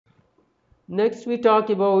Next we talk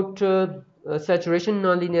about saturation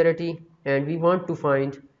nonlinearity, and we want to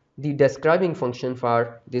find the describing function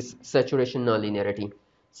for this saturation nonlinearity.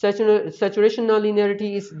 Saturation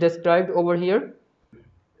nonlinearity is described over here.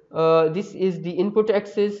 This is the input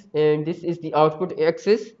axis and this is the output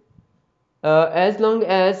axis. As long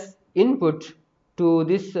as input to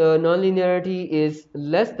this nonlinearity is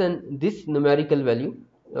less than this numerical value,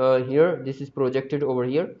 here this is projected over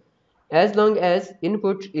here, as long as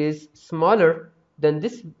input is smaller than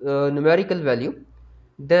this numerical value,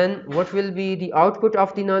 then what will be the output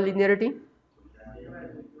of the nonlinearity?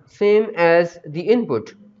 Same as the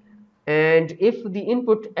input. And if the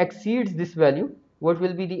input exceeds this value, what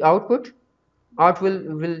will be the output?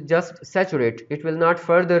 Will just saturate, it will not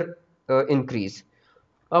further increase.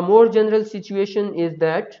 A more general situation is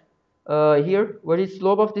that here, what is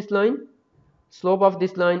slope of this line? Slope of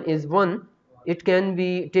this line is 1. It can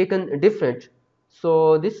be taken different.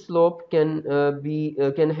 So this slope can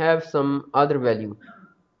have some other value.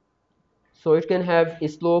 So it can have a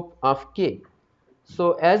slope of k.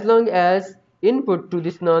 So as long as input to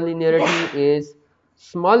this nonlinearity is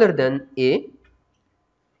smaller than a,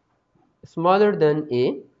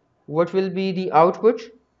 what will be the output?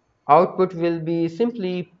 Output will be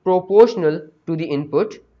simply proportional to the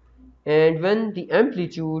input, and when the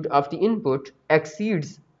amplitude of the input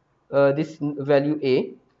exceeds this value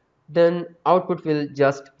a, then output will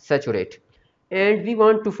just saturate. And we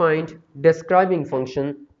want to find describing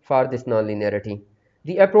function for this nonlinearity.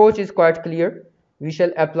 The approach is quite clear. We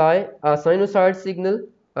shall apply a sinusoid signal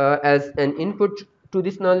as an input to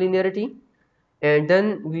this nonlinearity, and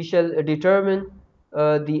then we shall determine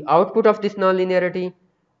the output of this nonlinearity,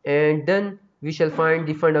 and then we shall find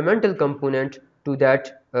the fundamental component to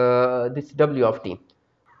that, this w of t.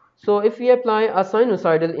 So if we apply a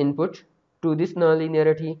sinusoidal input to this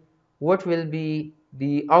nonlinearity, what will be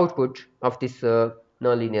the output of this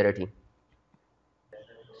nonlinearity?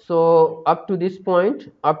 So up to this point,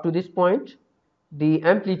 the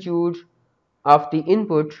amplitude of the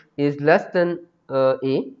input is less than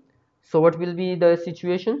a. So what will be the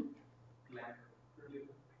situation?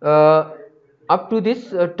 Uh, Up to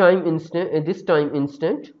this time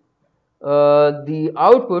instant, the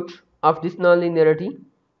output of this nonlinearity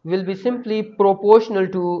will be simply proportional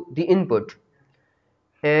to the input,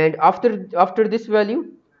 and after this value,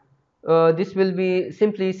 this will be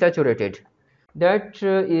simply saturated. That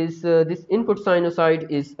is this input sinusoid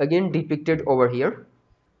is again depicted over here.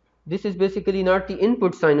 This is basically not the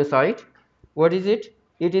input sinusoid. What is it?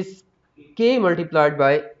 It is k multiplied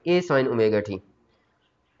by a sine omega t.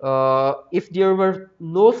 If there were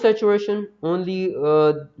no saturation, only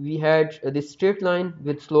we had this straight line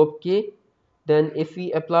with slope k, then if we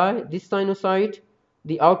apply this sinusoid,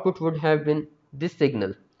 the output would have been this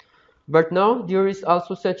signal. But now there is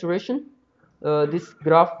also saturation. This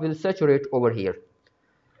graph will saturate over here.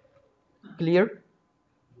 Clear?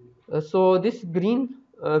 So this green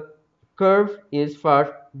curve is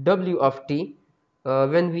for w of t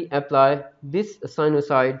when we apply this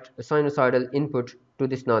sinusoidal input to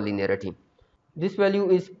this nonlinearity. This value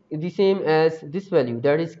is the same as this value,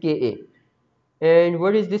 that is Ka. And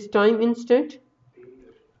what is this time instant?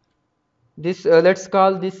 This let's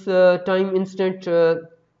call this time instant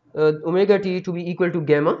omega t to be equal to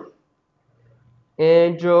gamma.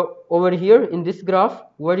 And over here in this graph,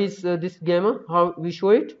 what is this gamma? How we show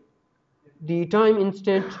it? The time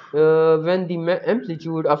instant when the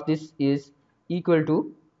amplitude of this is equal to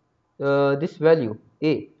this value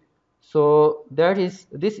a. So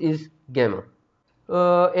this is gamma,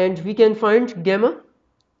 and we can find gamma.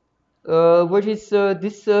 What is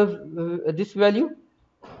this value?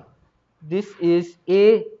 This is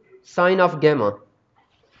a sine of gamma.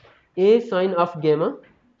 A sine of gamma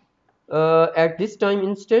at this time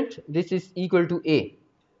instant, this is equal to a,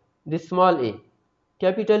 this small a,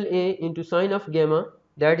 capital A into sine of gamma,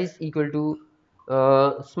 that is equal to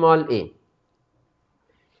small a.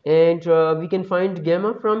 And we can find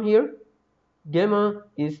gamma from here. Gamma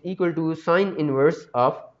is equal to sine inverse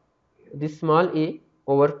of this small a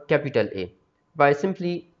over capital A by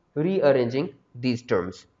simply rearranging these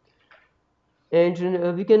terms.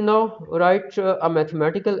 And we can now write a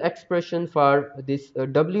mathematical expression for this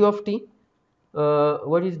w of t.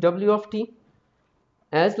 What is w of t?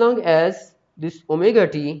 As long as this omega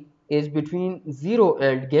t is between 0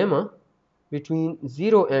 and gamma,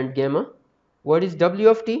 what is w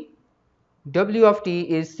of t? W of t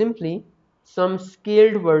is simply some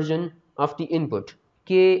scaled version of the input,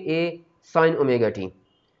 Ka sine omega t.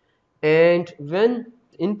 And when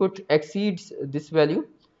input exceeds this value,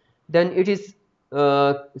 then it is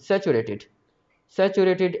saturated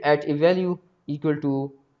at a value equal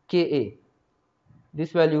to Ka.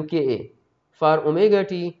 this value Ka for omega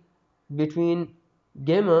t between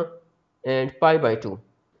gamma and pi by 2.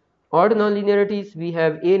 Odd nonlinearities, we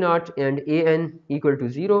have a naught and an equal to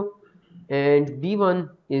 0, and b1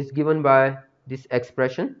 is given by this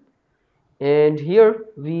expression, and here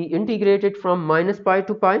we integrate it from minus pi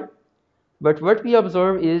to pi. But what we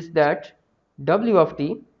observe is that w of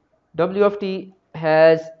t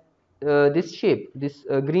has this shape, this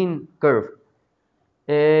green curve,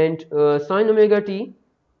 and sine omega t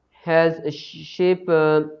has a shape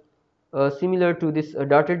similar to this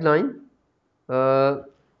dotted line.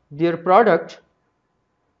 Their product,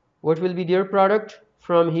 what will be their product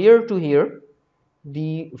from here to here?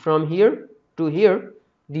 From here to here,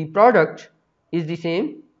 the product is the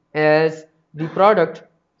same as the product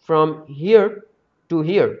from here to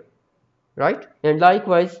here, right? And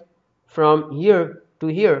likewise from here to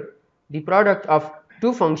here, the product of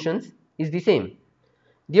two functions is the same.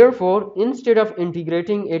 Therefore, instead of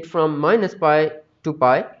integrating it from minus pi to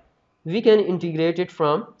pi, we can integrate it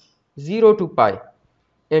from 0 to pi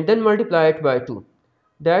and then multiply it by 2.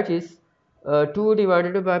 That is 2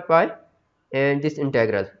 divided by pi and this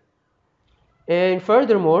integral. And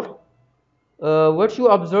furthermore, what you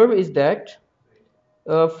observe is that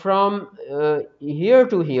from here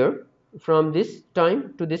to here, from this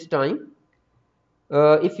time to this time,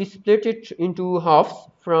 if we split it into halves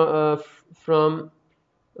from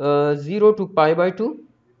 0 to pi by 2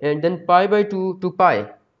 and then pi by 2 to pi,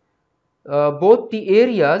 both the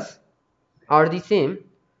areas are the same.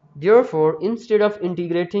 Therefore, instead of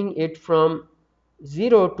integrating it from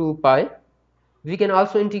 0 to pi, we can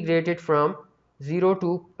also integrate it from 0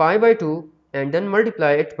 to pi by 2 and then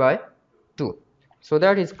multiply it by 2. So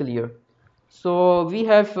that is clear. So we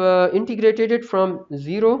have integrated it from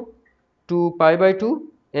 0 to pi by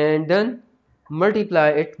 2 and then multiply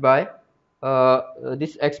it by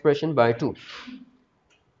this expression by 2.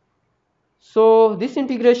 So this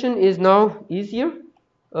integration is now easier.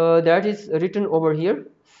 That is written over here,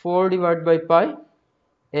 4 divided by pi,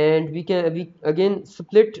 and we again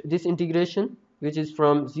split this integration, which is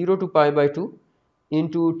from 0 to pi by 2,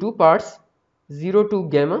 into two parts, 0 to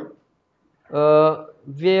gamma,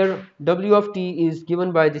 where w of t is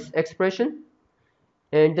given by this expression,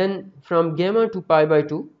 and then from gamma to pi by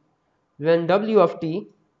 2, when w of t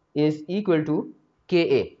is equal to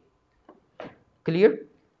Ka. Clear?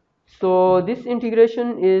 So this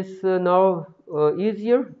integration is now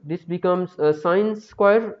easier. This becomes sine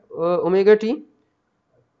square omega t.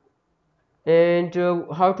 And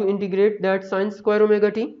how to integrate that sine square omega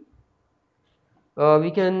t?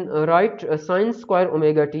 We can write sine square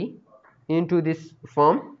omega t into this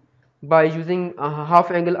form by using half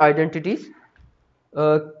angle identities.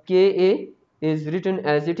 Ka is written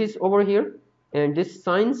as it is over here, and this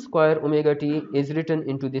sine square omega t is written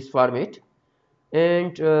into this format,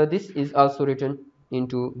 and this is also written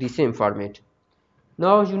into the same format.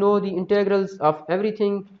 Now you know the integrals of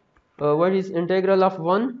everything. What is integral of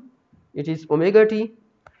 1? It is omega t.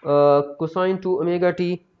 Cosine to omega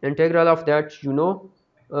t, integral of that you know.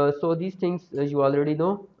 So these things you already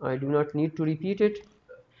know. I do not need to repeat it.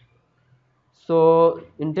 So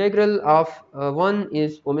integral of 1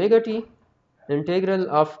 is omega t. Integral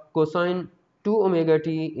of cosine 2 omega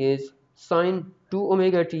t is sine 2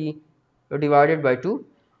 omega t divided by 2,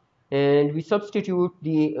 and we substitute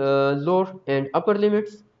the lower and upper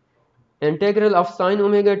limits. Integral of sine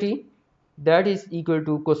omega t, that is equal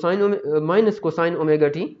to minus cosine omega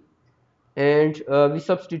t, and we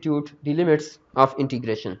substitute the limits of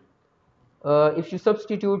integration. If you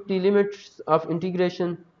substitute the limits of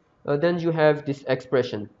integration, then you have this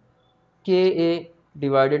expression Ka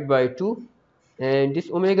divided by 2, and this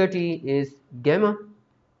omega t is gamma,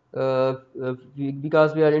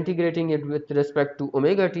 because we are integrating it with respect to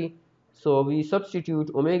omega t. So we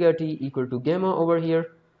substitute omega t equal to gamma over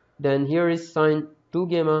here. Then here is sine 2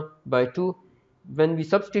 gamma by 2. When we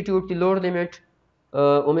substitute the lower limit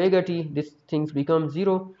omega t, these things become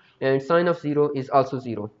 0, and sine of 0 is also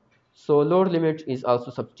 0. So lower limit is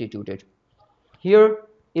also substituted. Here,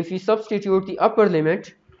 if we substitute the upper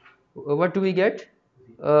limit, what do we get?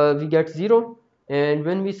 We get 0, and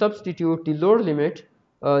when we substitute the lower limit,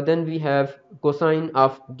 then we have cosine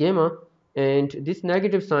of gamma, and this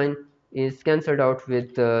negative sign is cancelled out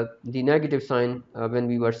with the negative sign when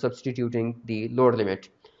we were substituting the lower limit.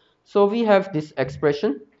 So we have this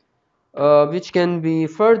expression which can be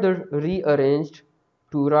further rearranged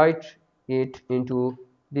to write it into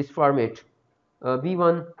this format.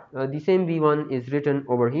 B1, the same B1 is written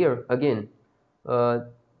over here again.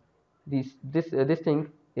 This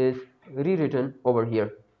thing is rewritten over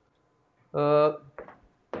here.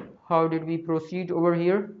 How did we proceed over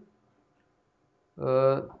here?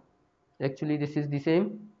 uh, actually this is the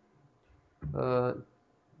same, uh,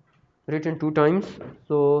 written two times,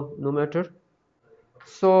 so no matter.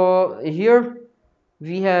 So here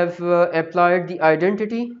we have applied the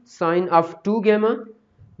identity sine of 2 gamma,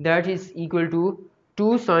 that is equal to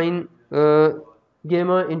 2 sine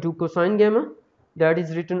gamma into cosine gamma, that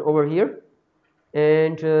is written over here,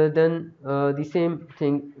 and then the same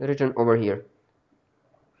thing written over here.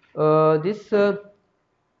 This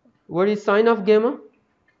what is sine of gamma?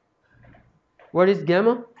 What is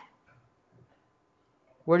gamma?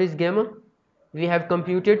 What is gamma? We have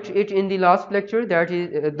computed it in the last lecture, that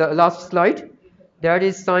is the last slide. That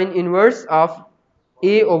is sine inverse of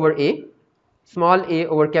a over a, small a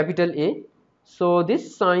over capital A. So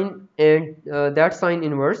this sine and that sine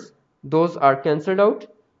inverse, those are cancelled out.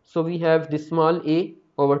 So we have this small a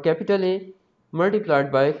over capital A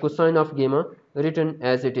multiplied by cosine of gamma written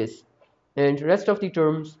as it is, and rest of the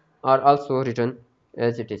terms are also written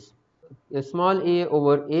as it is. A small a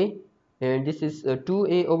over a, and this is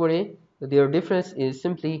 2a over a. Their difference is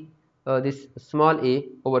simply this small a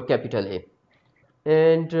over capital A,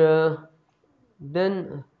 and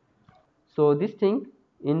then so this thing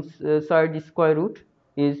inside the square root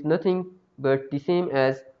is nothing but the same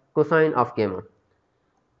as cosine of gamma.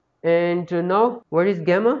 And now what is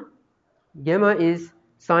gamma? Gamma is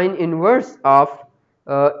sine inverse of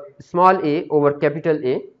small a over capital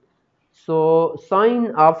A. So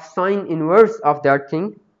sine of sine inverse of that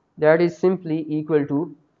thing, that is simply equal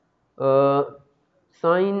to uh,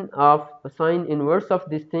 sine inverse of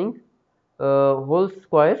this thing whole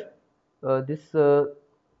square. This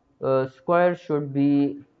square should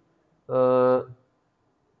be uh,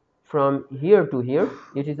 from here to here.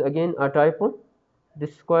 It is again a typo.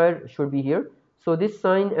 This square should be here. So this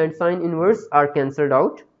sine and sine inverse are cancelled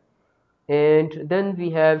out, and then we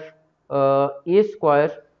have a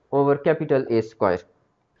square over capital A square.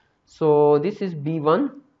 So this is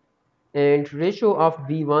b1, and ratio of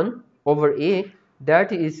b1 over a,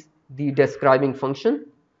 that is the describing function.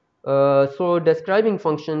 So describing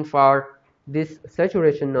function for this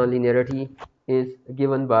saturation nonlinearity is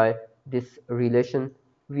given by this relation,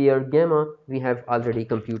 where gamma we have already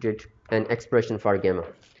computed an expression for gamma.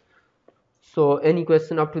 So any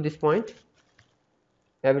question up to this point?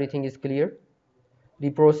 Everything is clear? The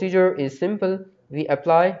procedure is simple. We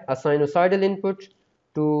apply a sinusoidal input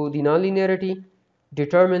to the nonlinearity,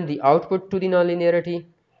 determine the output to the nonlinearity,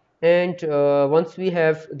 and once we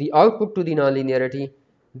have the output to the nonlinearity,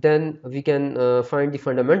 then we can find the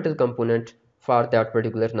fundamental component for that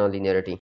particular nonlinearity.